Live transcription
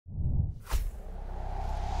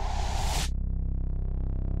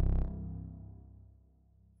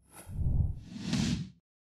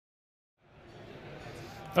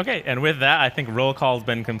Okay, and with that, I think roll call's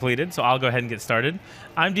been completed, so I'll go ahead and get started.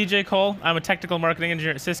 I'm DJ Cole. I'm a technical marketing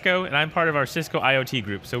engineer at Cisco, and I'm part of our Cisco IoT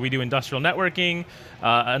group. So we do industrial networking,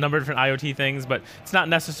 a number of different IoT things, but it's not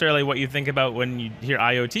necessarily what you think about when you hear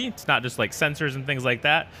IoT. It's not just like sensors and things like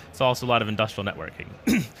that. It's also a lot of industrial networking.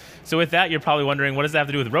 So with that, you're probably wondering, what does that have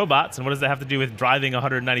to do with robots, and what does that have to do with driving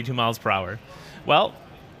 192 miles per hour? Well,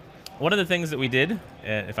 one of the things that we did,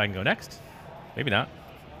 if I can go next, maybe not.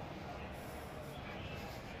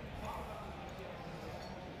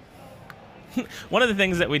 One of the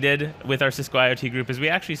things that we did with our Cisco IoT group is we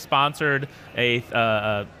actually sponsored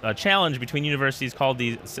a challenge between universities called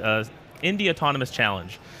the Indy Autonomous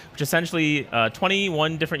Challenge, which essentially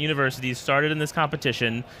 21 different universities started in this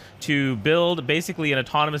competition to build basically an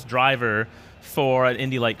autonomous driver for an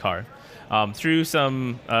Indy light car. Through sort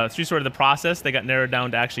of the process, they got narrowed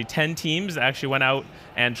down to actually 10 teams that actually went out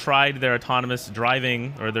and tried their autonomous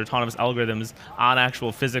driving or their autonomous algorithms on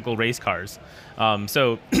actual physical race cars.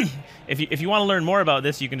 So if you want to learn more about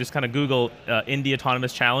this, you can just kind of Google Indy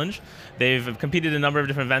Autonomous Challenge. They've competed in a number of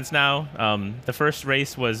different events now. The first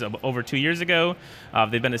race was over 2 years ago.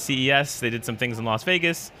 They've been at CES. They did some things in Las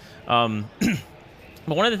Vegas.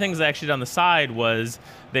 But one of the things they actually did on the side was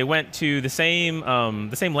they went to the same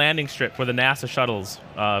landing strip where the NASA shuttles,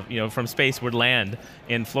 from space would land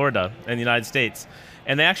in Florida in the United States,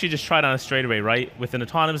 and they actually just tried on a straightaway, right, with an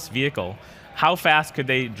autonomous vehicle. How fast could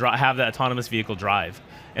they have that autonomous vehicle drive?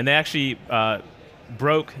 And they actually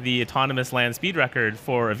broke the autonomous land speed record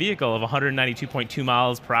for a vehicle of 192.2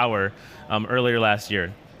 miles per hour earlier last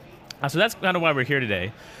year. So that's kind of why we're here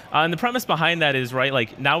today. And the premise behind that is, right,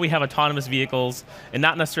 like now we have autonomous vehicles, and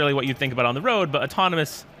not necessarily what you think about on the road, but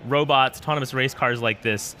autonomous robots, autonomous race cars like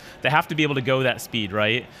this, they have to be able to go that speed,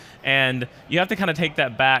 right? And you have to kind of take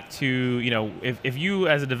that back to, if you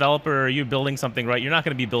as a developer, are you building something, right, you're not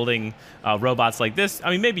going to be building robots like this. I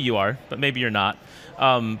mean, maybe you are, but maybe you're not.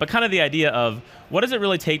 But kind of the idea of what does it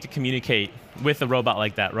really take to communicate with a robot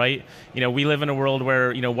like that, right? We live in a world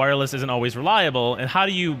where wireless isn't always reliable, and how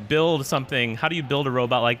do you build something? How do you build a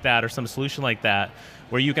robot like that or some solution like that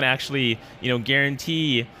where you can actually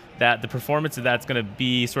guarantee that the performance of that's going to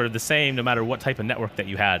be sort of the same no matter what type of network that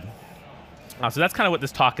you had? So that's kind of what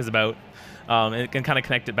this talk is about. And it can kind of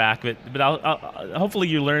connect it back, but hopefully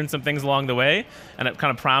you learn some things along the way, and it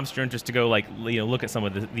kind of prompts your interest to go look at some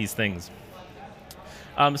of these things.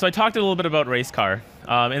 So I talked a little bit about race car,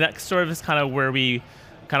 and that sort of is kind of where we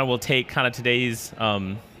kind of will take kind of today's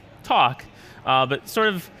talk. But sort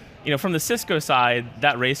of, from the Cisco side,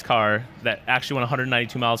 that race car that actually went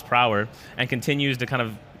 192 miles per hour and continues to kind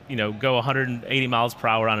of go 180 miles per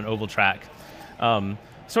hour on an oval track.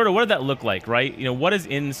 Sort of what did that look like, right? What is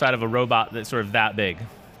inside of a robot that's sort of that big?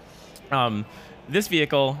 This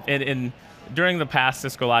vehicle, during the past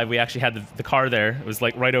Cisco Live, we actually had the car there. It was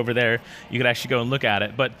like right over there. You could actually go and look at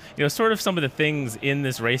it. But sort of some of the things in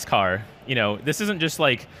this race car, this isn't just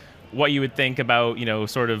like what you would think about,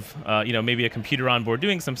 sort of, maybe a computer on board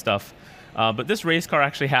doing some stuff. But this race car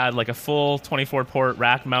actually had like a full 24-port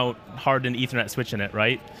rack mount hardened Ethernet switch in it,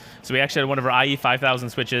 right? So we actually had one of our IE 5000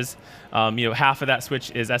 switches. Half of that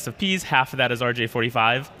switch is SFPs, half of that is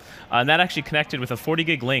RJ45. And that actually connected with a 40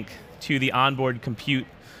 gig link to the onboard compute,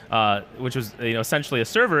 which was essentially a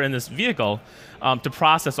server in this vehicle, to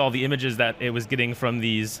process all the images that it was getting from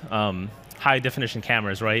these high definition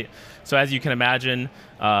cameras, right? So as you can imagine,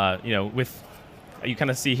 you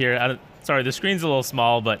kind of see here, sorry, the screen's a little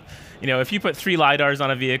small, but if you put 3 LiDARs on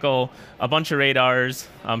a vehicle, a bunch of radars,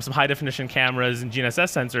 some high definition cameras and GNSS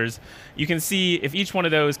sensors, you can see if each one of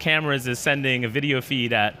those cameras is sending a video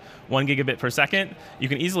feed at 1 gigabit per second, you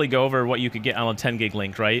can easily go over what you could get on a 10 gig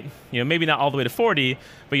link, right? Maybe not all the way to 40,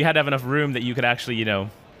 but you had to have enough room that you could actually,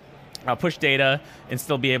 push data and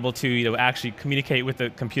still be able to, actually communicate with the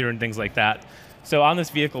computer and things like that. So on this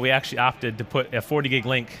vehicle, we actually opted to put a 40 gig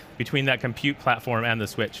link between that compute platform and the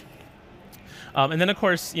switch. And then, of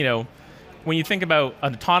course, when you think about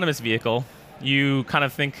an autonomous vehicle, you kind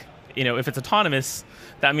of think, if it's autonomous,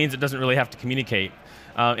 that means it doesn't really have to communicate.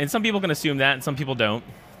 And some people can assume that, and some people don't.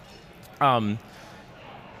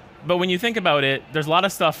 But when you think about it, there's a lot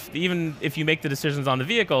of stuff, even if you make the decisions on the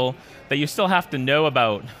vehicle, that you still have to know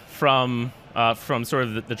about from sort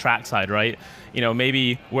of the track side, right?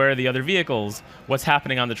 Maybe where are the other vehicles? What's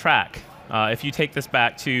happening on the track? If you take this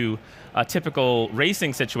back to a typical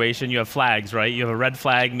racing situation, you have flags, right? You have a red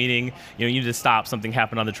flag, meaning you need to stop, something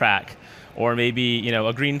happened on the track. Or maybe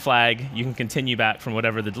a green flag, you can continue back from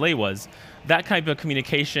whatever the delay was. That type of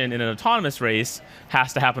communication in an autonomous race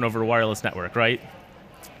has to happen over a wireless network, right?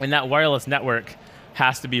 And that wireless network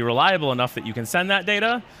has to be reliable enough that you can send that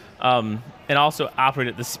data, and also operate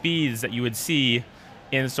at the speeds that you would see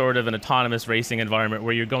in sort of an autonomous racing environment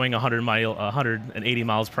where you're going 180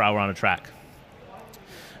 miles per hour on a track.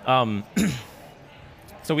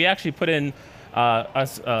 So we actually put in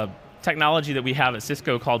a technology that we have at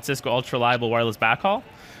Cisco called Cisco Ultra Reliable Wireless Backhaul.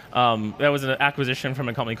 That was an acquisition from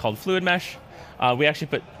a company called Fluid Mesh. We actually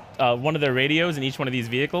put one of their radios in each one of these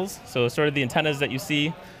vehicles. So sort of the antennas that you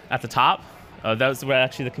see at the top, that was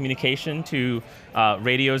actually the communication to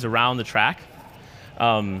radios around the track.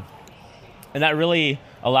 And that really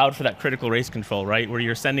allowed for that critical race control, right? Where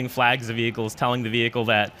you're sending flags to vehicles, telling the vehicle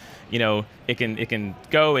that it can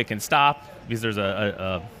go, it can stop, because there's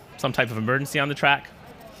some type of emergency on the track.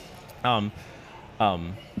 And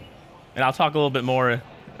I'll talk a little bit more,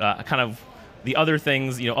 kind of the other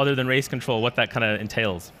things, other than race control, what that kind of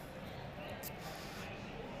entails.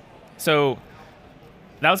 So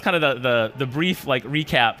that was kind of the brief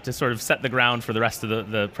recap to sort of set the ground for the rest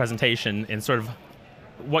of the presentation and sort of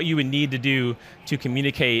what you would need to do to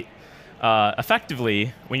communicate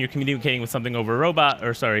effectively when you're communicating with something over a robot,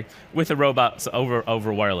 with a robot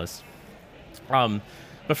over wireless.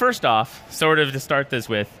 But first off, sort of to start this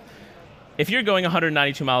with, if you're going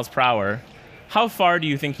 192 miles per hour, how far do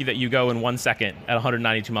you think that you go in 1 second at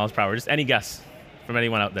 192 miles per hour? Just any guess from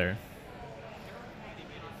anyone out there?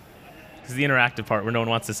 This is the interactive part where no one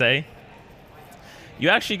wants to say. You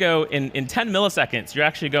actually go, in 10 milliseconds, you're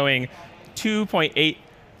actually going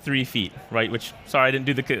 2.83 feet, right? Which, sorry, I didn't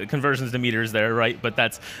do the conversions to meters there, right? But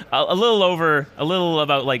that's a little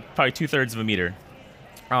about probably 2/3 of a meter.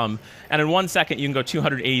 And in 1 second, you can go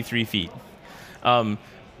 283 feet.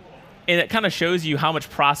 And it kind of shows you how much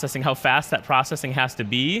processing, how fast that processing has to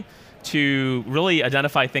be to really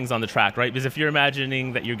identify things on the track, right? Because if you're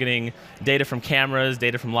imagining that you're getting data from cameras,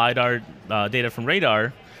 data from LiDAR, data from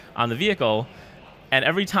radar on the vehicle, and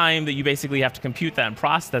every time that you basically have to compute that and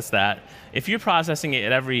process that, if you're processing it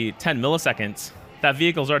at every 10 milliseconds, that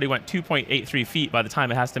vehicle's already went 2.83 feet by the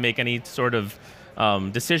time it has to make any sort of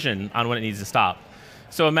decision on when it needs to stop.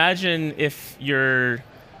 So imagine if you're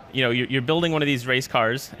building one of these race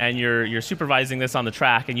cars and you're supervising this on the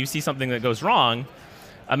track and you see something that goes wrong.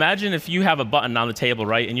 Imagine if you have a button on the table,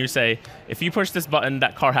 right? And you say, if you push this button,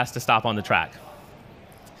 that car has to stop on the track.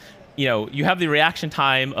 You have the reaction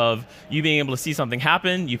time of you being able to see something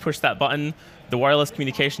happen, you push that button, the wireless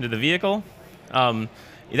communication to the vehicle.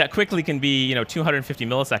 That quickly can be 250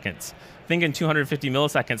 milliseconds. Think in 250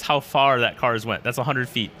 milliseconds how far that car's went. That's 100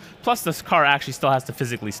 feet. Plus this car actually still has to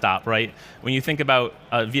physically stop, right? When you think about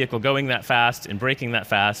a vehicle going that fast and braking that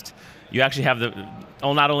fast, you actually have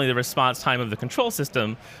not only the response time of the control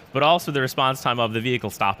system, but also the response time of the vehicle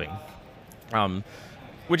stopping,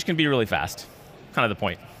 which can be really fast, kind of the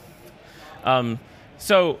point.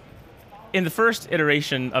 So in the first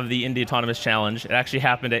iteration of the Indy Autonomous Challenge, it actually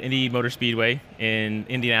happened at Indy Motor Speedway in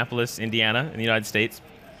Indianapolis, Indiana, in the United States.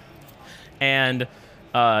 And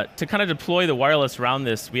to kind of deploy the wireless around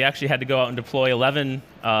this, we actually had to go out and deploy 11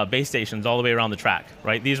 base stations all the way around the track,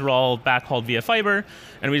 right? These were all backhauled via fiber,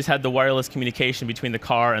 and we just had the wireless communication between the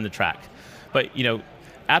car and the track. But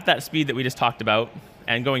at that speed that we just talked about,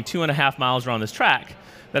 and going 2.5 miles around this track,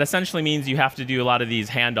 that essentially means you have to do a lot of these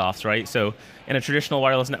handoffs, right? So in a traditional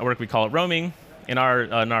wireless network, we call it roaming. In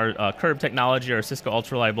our curb technology, our Cisco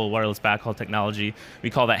Ultra Reliable Wireless Backhaul technology, we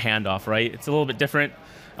call that handoff, right? It's a little bit different.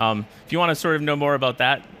 If you want to sort of know more about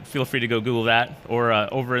that, feel free to go Google that. Or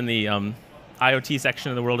over in the IoT section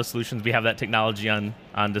of the World of Solutions, we have that technology on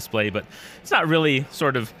display. But it's not really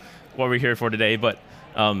sort of what we're here for today. But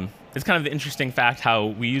it's kind of the interesting fact how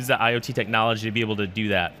we use the IoT technology to be able to do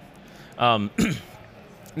that.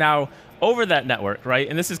 Now, over that network, right?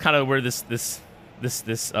 And this is kind of where this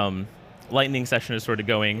lightning session is sort of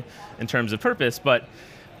going in terms of purpose. But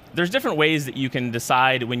there's different ways that you can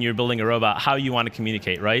decide when you're building a robot how you want to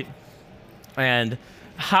communicate, right? And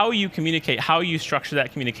how you communicate, how you structure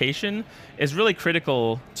that communication is really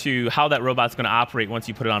critical to how that robot's going to operate once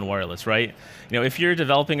you put it on wireless, right? If you're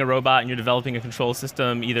developing a robot and you're developing a control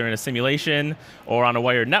system either in a simulation or on a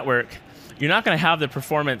wired network, you're not going to have the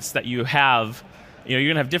performance that you have. You're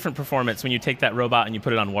going to have different performance when you take that robot and you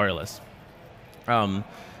put it on wireless. And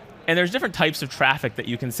there's different types of traffic that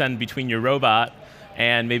you can send between your robot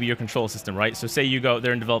and maybe your control system, right? So say you go out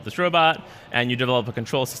there and develop this robot, and you develop a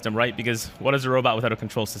control system, right? Because what is a robot without a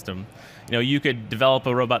control system? You could develop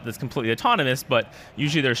a robot that's completely autonomous, but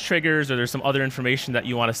usually there's triggers or there's some other information that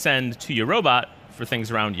you want to send to your robot for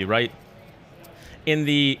things around you, right? In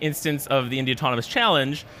the instance of the Indy Autonomous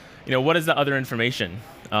Challenge, what is the other information?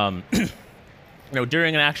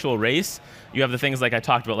 During an actual race, you have the things like I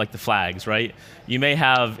talked about, like the flags, right? You may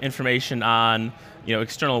have information on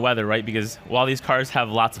external weather, right? Because while these cars have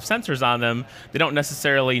lots of sensors on them, they don't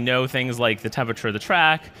necessarily know things like the temperature of the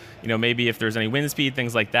track, maybe if there's any wind speed,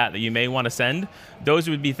 things like that you may want to send. Those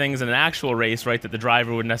would be things in an actual race, right, that the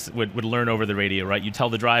driver would learn over the radio, right? You tell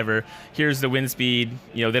the driver, here's the wind speed,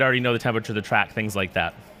 they'd already know the temperature of the track, things like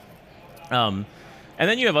that. And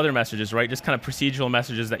then you have other messages, right? Just kind of procedural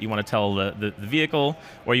messages that you want to tell the vehicle,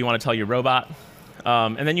 or you want to tell your robot.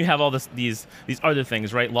 And then you have all these other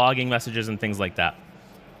things, right? Logging messages and things like that.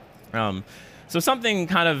 So something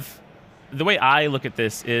kind of, the way I look at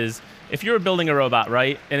this is, if you're building a robot,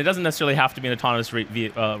 right, and it doesn't necessarily have to be an autonomous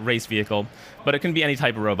race vehicle, but it can be any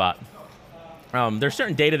type of robot. There's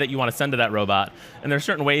certain data that you want to send to that robot, and there's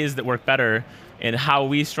certain ways that work better in how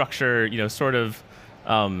we structure, sort of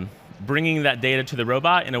bringing that data to the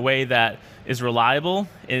robot in a way that is reliable.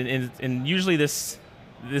 And usually this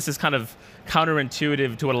is kind of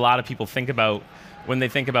counterintuitive to what a lot of people think about when they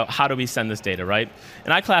think about how do we send this data, right?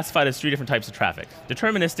 And I classify it as 3 different types of traffic.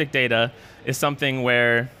 Deterministic data is something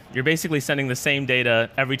where you're basically sending the same data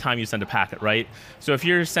every time you send a packet, right? So if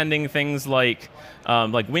you're sending things like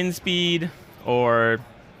wind speed or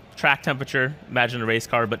track temperature, imagine a race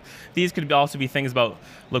car, but these could also be things about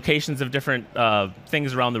locations of different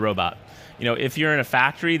things around the robot. If you're in a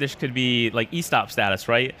factory, this could be like e-stop status,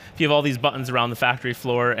 right? If you have all these buttons around the factory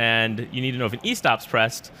floor and you need to know if an e-stop's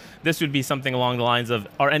pressed, this would be something along the lines of,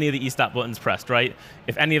 are any of the e-stop buttons pressed, right?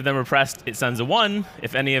 If any of them are pressed, it sends a 1.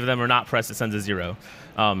 If any of them are not pressed, it sends a 0.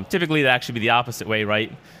 Typically, that actually be the opposite way,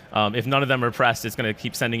 right? If none of them are pressed, it's going to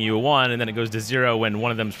keep sending you a 1, and then it goes to 0 when one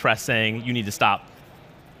of them's pressed, saying you need to stop.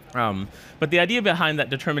 But the idea behind that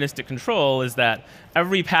deterministic control is that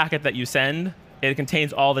every packet that you send, it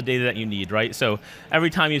contains all the data that you need, right? So every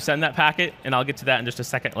time you send that packet, and I'll get to that in just a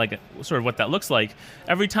second, like sort of what that looks like,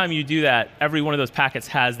 every time you do that, every one of those packets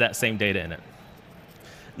has that same data in it.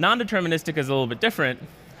 Non-deterministic is a little bit different,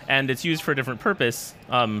 and it's used for a different purpose.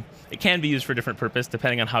 It can be used for a different purpose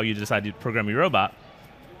depending on how you decide to program your robot.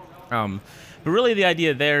 But really the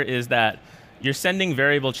idea there is that you're sending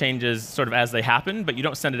variable changes sort of as they happen, but you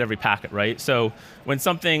don't send it every packet, right? So when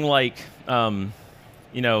something like,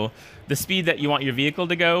 the speed that you want your vehicle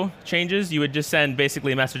to go changes, you would just send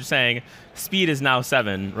basically a message saying, speed is now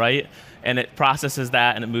 7, right? And it processes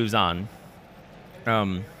that and it moves on.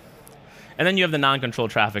 And then you have the non-control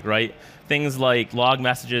traffic, right? Things like log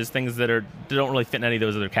messages, things that don't really fit in any of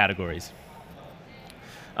those other categories.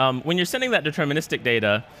 When you're sending that deterministic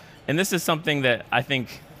data, and this is something that I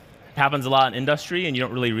think happens a lot in industry and you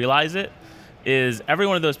don't really realize it, is every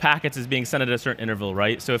one of those packets is being sent at a certain interval,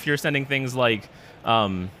 right? So if you're sending things like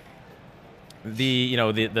the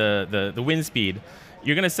wind speed,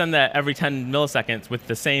 you're going to send that every 10 milliseconds with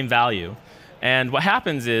the same value. And what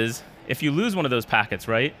happens is, if you lose one of those packets,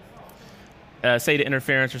 right, say to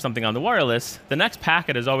interference or something on the wireless, the next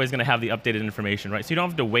packet is always going to have the updated information, right? So you don't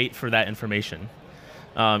have to wait for that information.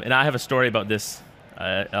 And I have a story about this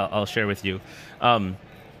I'll share with you.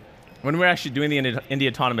 When we were actually doing the India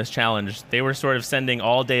Autonomous Challenge, they were sort of sending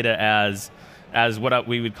all data as what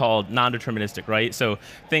we would call non-deterministic, right? So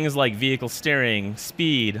things like vehicle steering,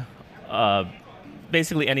 speed,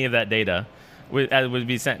 basically any of that data would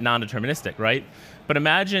be sent non-deterministic, right? But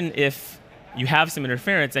imagine if you have some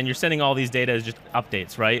interference and you're sending all these data as just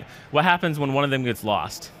updates, right? What happens when one of them gets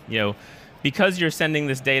lost? Because you're sending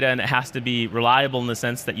this data and it has to be reliable in the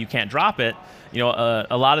sense that you can't drop it,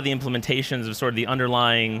 a lot of the implementations of sort of the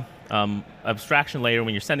underlying abstraction layer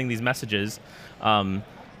when you're sending these messages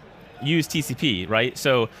use TCP, right?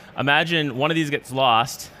 So imagine one of these gets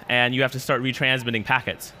lost and you have to start retransmitting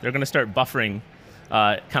packets. They're going to start buffering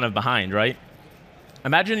kind of behind, right?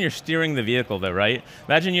 Imagine you're steering the vehicle though, right?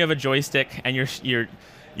 Imagine you have a joystick and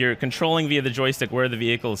you're controlling via the joystick where the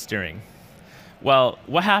vehicle is steering. Well,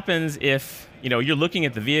 what happens if you're looking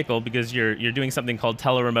at the vehicle because you're doing something called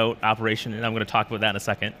teleremote operation, and I'm going to talk about that in a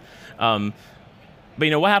second. But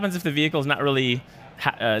what happens if the vehicle is not really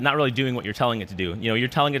doing what you're telling it to do? You're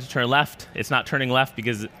telling it to turn left, it's not turning left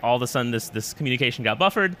because all of a sudden this communication got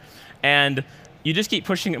buffered, and you just keep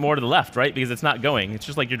pushing it more to the left, right? Because it's not going. It's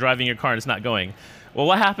just like you're driving your car and it's not going. Well,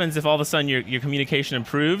 what happens if all of a sudden your communication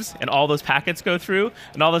improves and all those packets go through,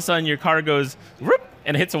 and all of a sudden your car goes whoop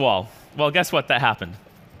and hits a wall? Well, guess what? That happened,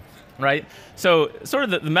 right? So sort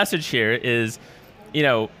of the message here is,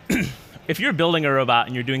 if you're building a robot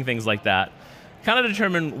and you're doing things like that, kind of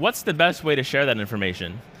determine what's the best way to share that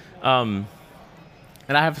information. And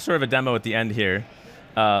I have sort of a demo at the end here.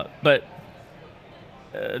 But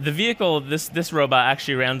the vehicle, this robot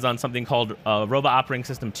actually runs on something called Robot Operating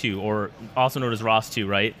System 2, or also known as ROS2,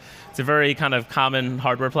 right? It's a very kind of common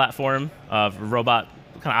hardware platform of robot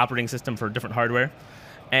kind of operating system for different hardware.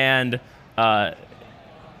 And the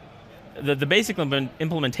basic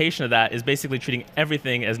implementation of that is basically treating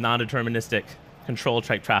everything as non-deterministic control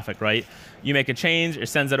type traffic, right? You make a change, it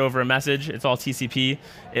sends that over a message, it's all TCP.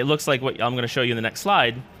 It looks like what I'm going to show you in the next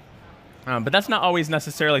slide. But that's not always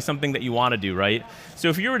necessarily something that you want to do, right? So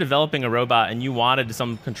if you were developing a robot and you wanted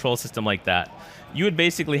some control system like that, you would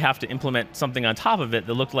basically have to implement something on top of it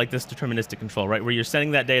that looked like this deterministic control, right? Where you're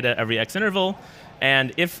sending that data every X interval,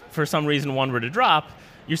 and if for some reason one were to drop,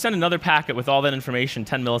 you send another packet with all that information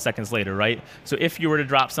 10 milliseconds later, right? So if you were to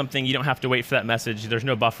drop something, you don't have to wait for that message. There's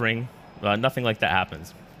no buffering. Nothing like that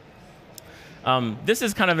happens. This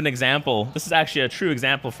is kind of an example. This is actually a true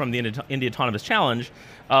example from the India Autonomous Challenge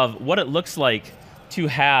of what it looks like to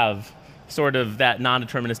have sort of that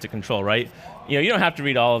non-deterministic control, right? You don't have to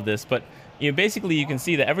read all of this, but basically you can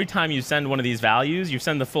see that every time you send one of these values, you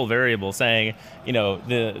send the full variable saying,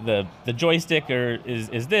 the joystick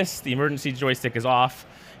is this, the emergency joystick is off.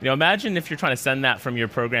 Imagine if you're trying to send that from your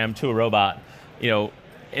program to a robot,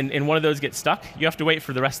 and one of those gets stuck, you have to wait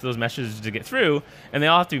for the rest of those messages to get through, and they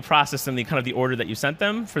all have to be processed in the order that you sent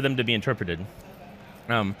them for them to be interpreted.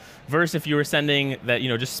 Versus if you were sending that,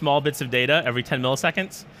 just small bits of data every 10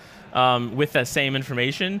 milliseconds with that same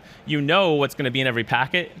information, you know what's going to be in every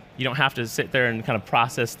packet. You don't have to sit there and kind of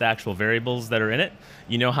process the actual variables that are in it.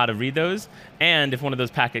 You know how to read those. And if one of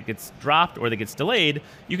those packets gets dropped or that gets delayed,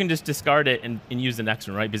 you can just discard it and use the next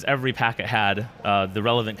one, right? Because every packet had the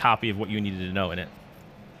relevant copy of what you needed to know in it.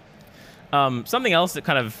 Something else that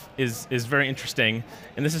kind of is very interesting,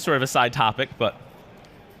 and this is sort of a side topic, but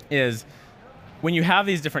is when you have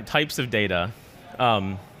these different types of data,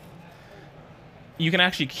 you can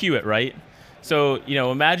actually queue it, right? So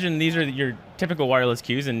imagine these are your typical wireless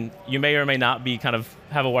queues, and you may or may not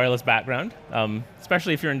have a wireless background,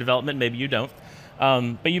 especially if you're in development, maybe you don't.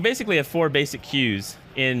 But you basically have 4 basic queues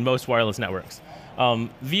in most wireless networks.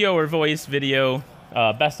 VO or voice, video,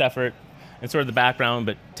 best effort, and sort of the background,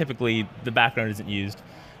 but typically the background isn't used.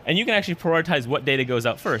 And you can actually prioritize what data goes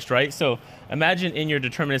out first, right? So imagine in your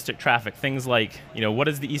deterministic traffic, things like, what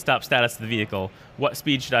is the e-stop status of the vehicle? What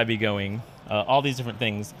speed should I be going? All these different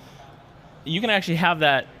things. You can actually have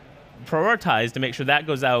that prioritized to make sure that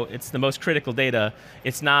goes out. It's the most critical data.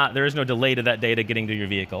 There is no delay to that data getting to your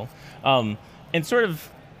vehicle. And sort of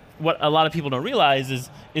what a lot of people don't realize is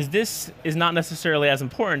this is not necessarily as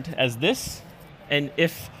important as this. And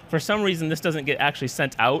if for some reason this doesn't get actually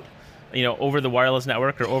sent out, over the wireless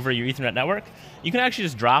network or over your Ethernet network, you can actually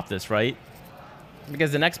just drop this, right?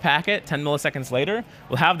 Because the next packet, 10 milliseconds later,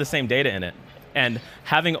 will have the same data in it. And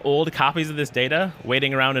having old copies of this data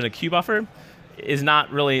waiting around in a queue buffer is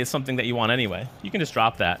not really something that you want anyway. You can just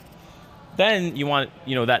drop that. Then you want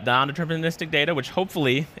that non-deterministic data, which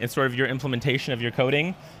hopefully in sort of your implementation of your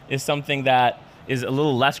coding is something that is a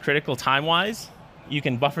little less critical time-wise. You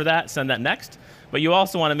can buffer that, send that next. But you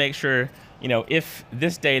also want to make sure, if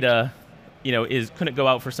this data couldn't go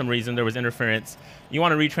out for some reason, there was interference, you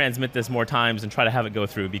want to retransmit this more times and try to have it go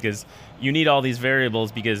through, because you need all these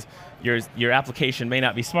variables, because your application may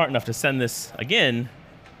not be smart enough to send this again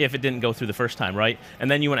if it didn't go through the first time, right?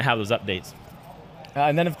 And then you want to have those updates.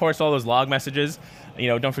 And then, of course, all those log messages,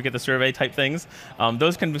 don't forget the survey type things.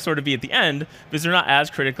 Those can sort of be at the end, because they're not as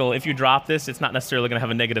critical. If you drop this, it's not necessarily going to have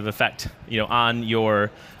a negative effect, on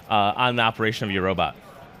the operation of your robot.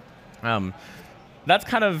 That's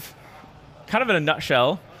kind of in a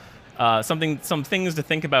nutshell, some things to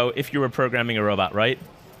think about if you were programming a robot, right?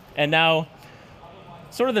 And now,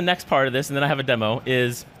 sort of the next part of this, and then I have a demo,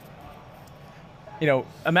 is,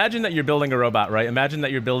 imagine that you're building a robot, right? Imagine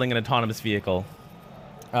that you're building an autonomous vehicle.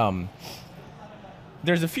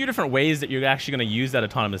 There's a few different ways that you're actually going to use that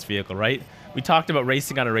autonomous vehicle, right? We talked about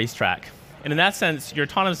racing on a racetrack. And in that sense, your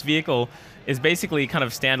autonomous vehicle is basically kind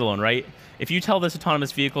of standalone, right? If you tell this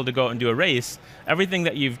autonomous vehicle to go out and do a race, everything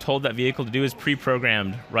that you've told that vehicle to do is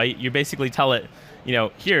pre-programmed, right? You basically tell it,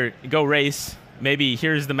 here, go race. Maybe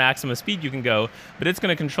here's the maximum speed you can go, but it's going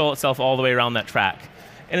to control itself all the way around that track.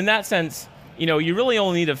 And in that sense, you really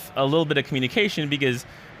only need a little bit of communication, because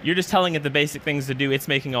you're just telling it the basic things to do. It's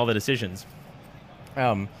making all the decisions.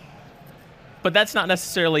 But that's not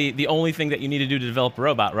necessarily the only thing that you need to do to develop a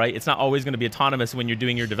robot, right? It's not always going to be autonomous when you're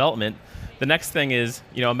doing your development. The next thing is,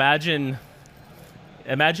 imagine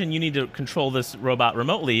you need to control this robot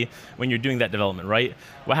remotely when you're doing that development, right?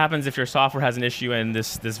 What happens if your software has an issue and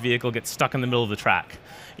this vehicle gets stuck in the middle of the track?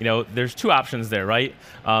 There's 2 options there, right?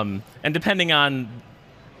 And depending on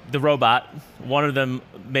the robot. One of them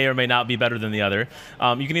may or may not be better than the other.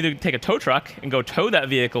 You can either take a tow truck and go tow that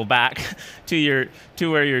vehicle back to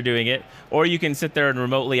where you're doing it, or you can sit there and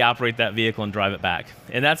remotely operate that vehicle and drive it back.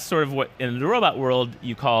 And that's sort of what in the robot world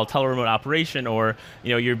you call teleremote operation, or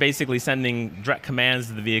you're basically sending direct commands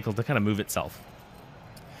to the vehicle to kind of move itself.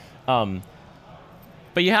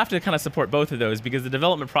 But you have to kind of support both of those, because the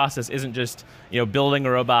development process isn't just building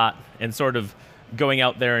a robot and sort of going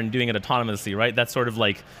out there and doing it autonomously, right? That's sort of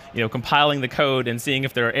like compiling the code and seeing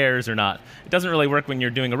if there are errors or not. It doesn't really work when you're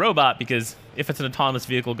doing a robot, because if it's an autonomous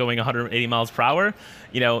vehicle going 180 miles per hour,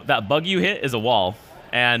 that bug you hit is a wall,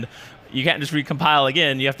 and you can't just recompile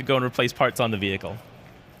again. You have to go and replace parts on the vehicle.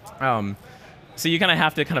 So you kind of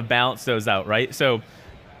have to balance those out, right? So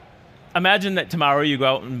imagine that tomorrow you go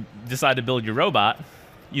out and decide to build your robot.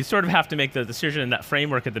 You sort of have to make the decision in that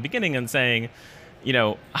framework at the beginning and saying,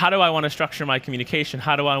 how do I want to structure my communication?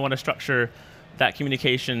 How do I want to structure that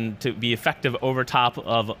communication to be effective over top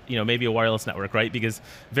of maybe a wireless network, right? Because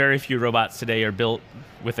very few robots today are built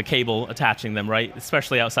with a cable attaching them, right?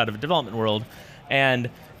 Especially outside of a development world. And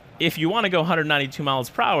if you want to go 192 miles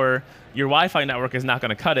per hour, your Wi-Fi network is not going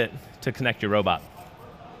to cut it to connect your robot.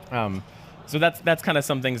 So that's kind of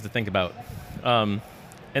some things to think about. And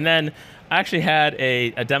then I actually had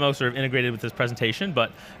a demo sort of integrated with this presentation,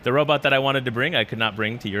 but the robot that I wanted to bring, I could not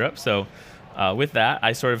bring to Europe. So with that,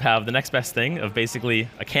 I sort of have the next best thing of basically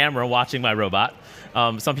a camera watching my robot.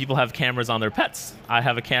 Some people have cameras on their pets. I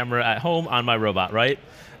have a camera at home on my robot, right?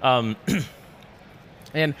 And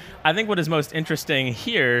I think what is most interesting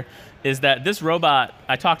here is that this robot,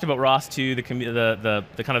 I talked about ROS2,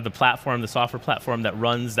 the kind of the platform, the software platform that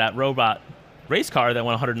runs that robot race car that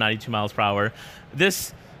went 192 miles per hour.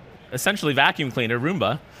 This essentially vacuum cleaner,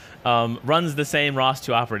 Roomba, runs the same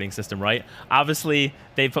ROS2 operating system, right? Obviously,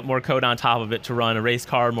 they put more code on top of it to run a race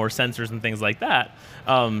car, more sensors and things like that.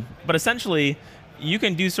 But essentially, you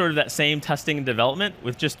can do sort of that same testing and development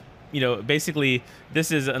with just, basically,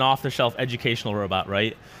 this is an off-the-shelf educational robot,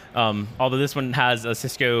 right? Although this one has a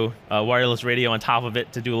Cisco wireless radio on top of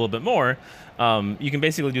it to do a little bit more, you can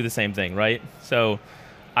basically do the same thing, right? So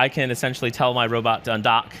I can essentially tell my robot to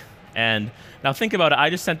undock. And now think about it, I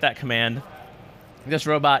just sent that command. This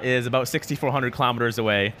robot is about 6,400 kilometers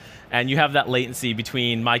away, and you have that latency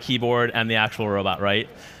between my keyboard and the actual robot, right?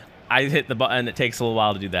 I hit the button, it takes a little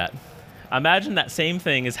while to do that. Imagine that same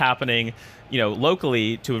thing is happening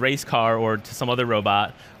locally to a race car or to some other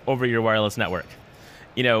robot over your wireless network.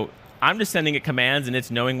 I'm just sending it commands and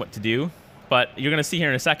it's knowing what to do, but you're gonna see here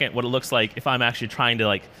in a second what it looks like if I'm actually trying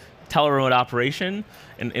to teleremote operation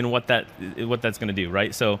and what that's going to do,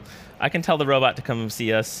 right? So I can tell the robot to come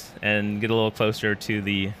see us and get a little closer to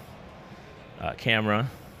the camera.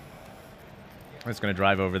 It's going to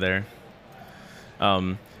drive over there.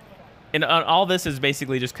 And all this is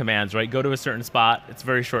basically just commands, right? Go to a certain spot. It's a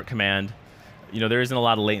very short command. There isn't a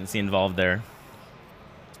lot of latency involved there.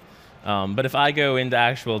 But if I go into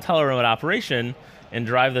actual teleremote operation and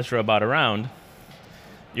drive this robot around,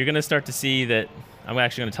 you're going to start to see that I'm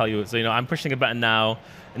actually going to tell you. So I'm pushing a button now,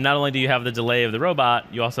 and not only do you have the delay of the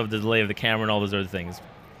robot, you also have the delay of the camera and all those other things.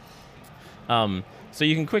 So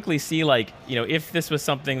you can quickly see, if this was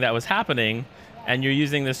something that was happening, and you're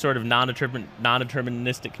using this sort of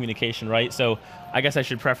non-deterministic communication, right? So I guess I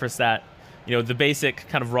should preface that, the basic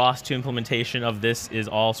kind of ROS2 implementation of this is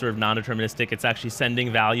all sort of non-deterministic. It's actually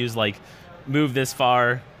sending values like move this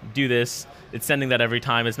far, do this. It's sending that every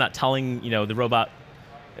time. It's not telling the robot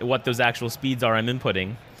what those actual speeds are I'm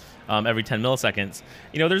inputting every 10 milliseconds.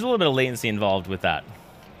 There's a little bit of latency involved with that.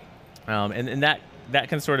 And that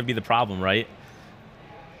can sort of be the problem, right?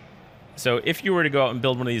 So if you were to go out and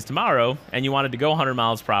build one of these tomorrow and you wanted to go 100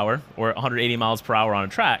 miles per hour or 180 miles per hour on a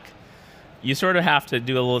track, you sort of have to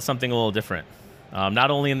do something a little different. Not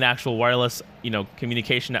only in the actual wireless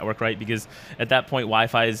communication network, right? Because at that point,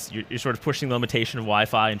 Wi-Fi is, you're sort of pushing the limitation of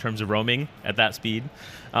Wi-Fi in terms of roaming at that speed.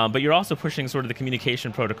 But you're also pushing sort of the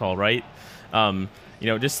communication protocol, right?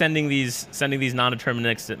 Just sending these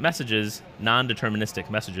non-deterministic messages,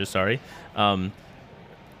 sorry, and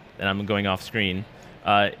I'm going off screen,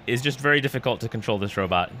 is just very difficult to control this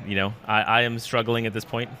robot. I am struggling at this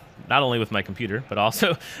point, not only with my computer, but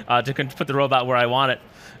also to put the robot where I want it.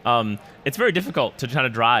 It's very difficult to try to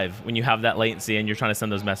drive when you have that latency and you're trying to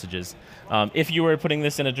send those messages. If you were putting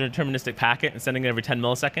this in a deterministic packet and sending it every 10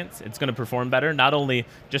 milliseconds, it's going to perform better, not only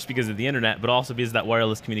just because of the internet, but also because of that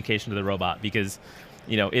wireless communication to the robot. Because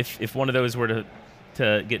if one of those were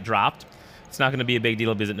to get dropped, it's not going to be a big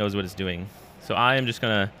deal because it knows what it's doing. So I am just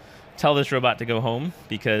going to tell this robot to go home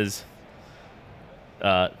because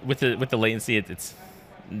with the latency, it's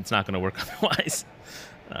not going to work otherwise.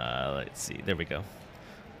 Let's see. There we go.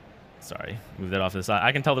 sorry, move that off to the side.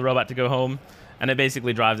 I can tell the robot to go home, and it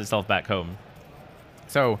basically drives itself back home.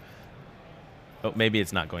 So, oh, maybe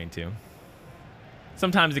it's not going to.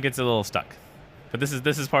 Sometimes it gets a little stuck, but this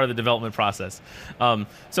is part of the development process. So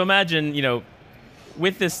imagine,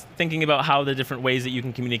 with this, thinking about how the different ways that you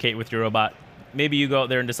can communicate with your robot. Maybe you go out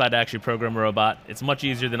there and decide to actually program a robot. It's much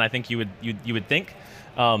easier than I think you would think.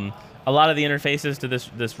 A lot of the interfaces to this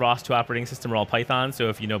ROS2 operating system are all Python. So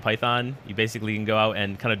if you know Python, you basically can go out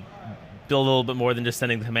and kind of build a little bit more than just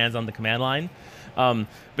sending the commands on the command line. But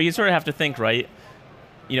you sort of have to think, right?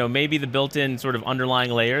 Maybe the built-in sort of underlying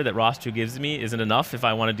layer that ROS2 gives me isn't enough if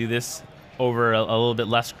I want to do this over a little bit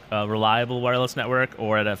less reliable wireless network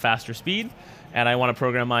or at a faster speed, and I want to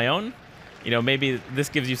program my own. Maybe this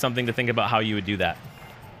gives you something to think about how you would do that.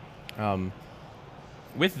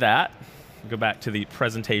 With that, go back to the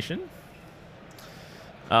presentation.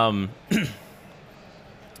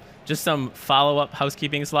 Just some follow-up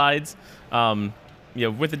housekeeping slides. With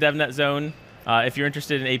the DevNet Zone, if you're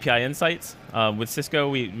interested in API insights, with Cisco,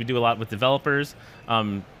 we do a lot with developers.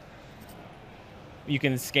 You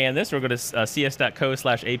can scan this or go to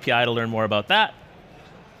cs.co/API to learn more about that.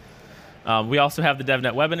 We also have the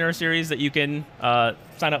DevNet webinar series that you can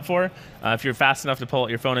sign up for. If you're fast enough to pull out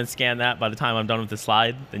your phone and scan that, by the time I'm done with the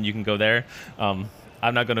slide, then you can go there. I'm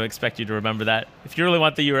not going to expect you to remember that. If you really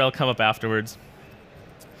want the URL, come up afterwards.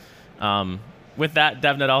 With that,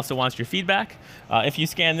 DevNet also wants your feedback. If you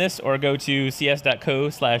scan this or go to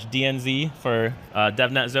cs.co/DNZ for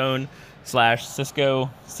DevNet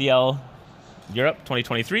Zone/Cisco CL Europe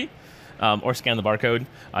 2023, or scan the barcode,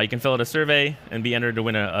 you can fill out a survey and be entered to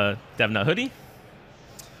win a DevNet hoodie.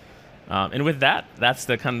 And with that, that's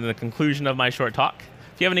the kind of the conclusion of my short talk.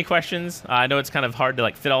 If you have any questions, I know it's kind of hard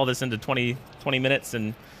to fit all this into 20 minutes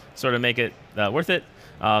and sort of make it worth it.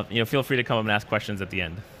 Feel free to come up and ask questions at the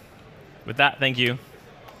end. With that, thank you.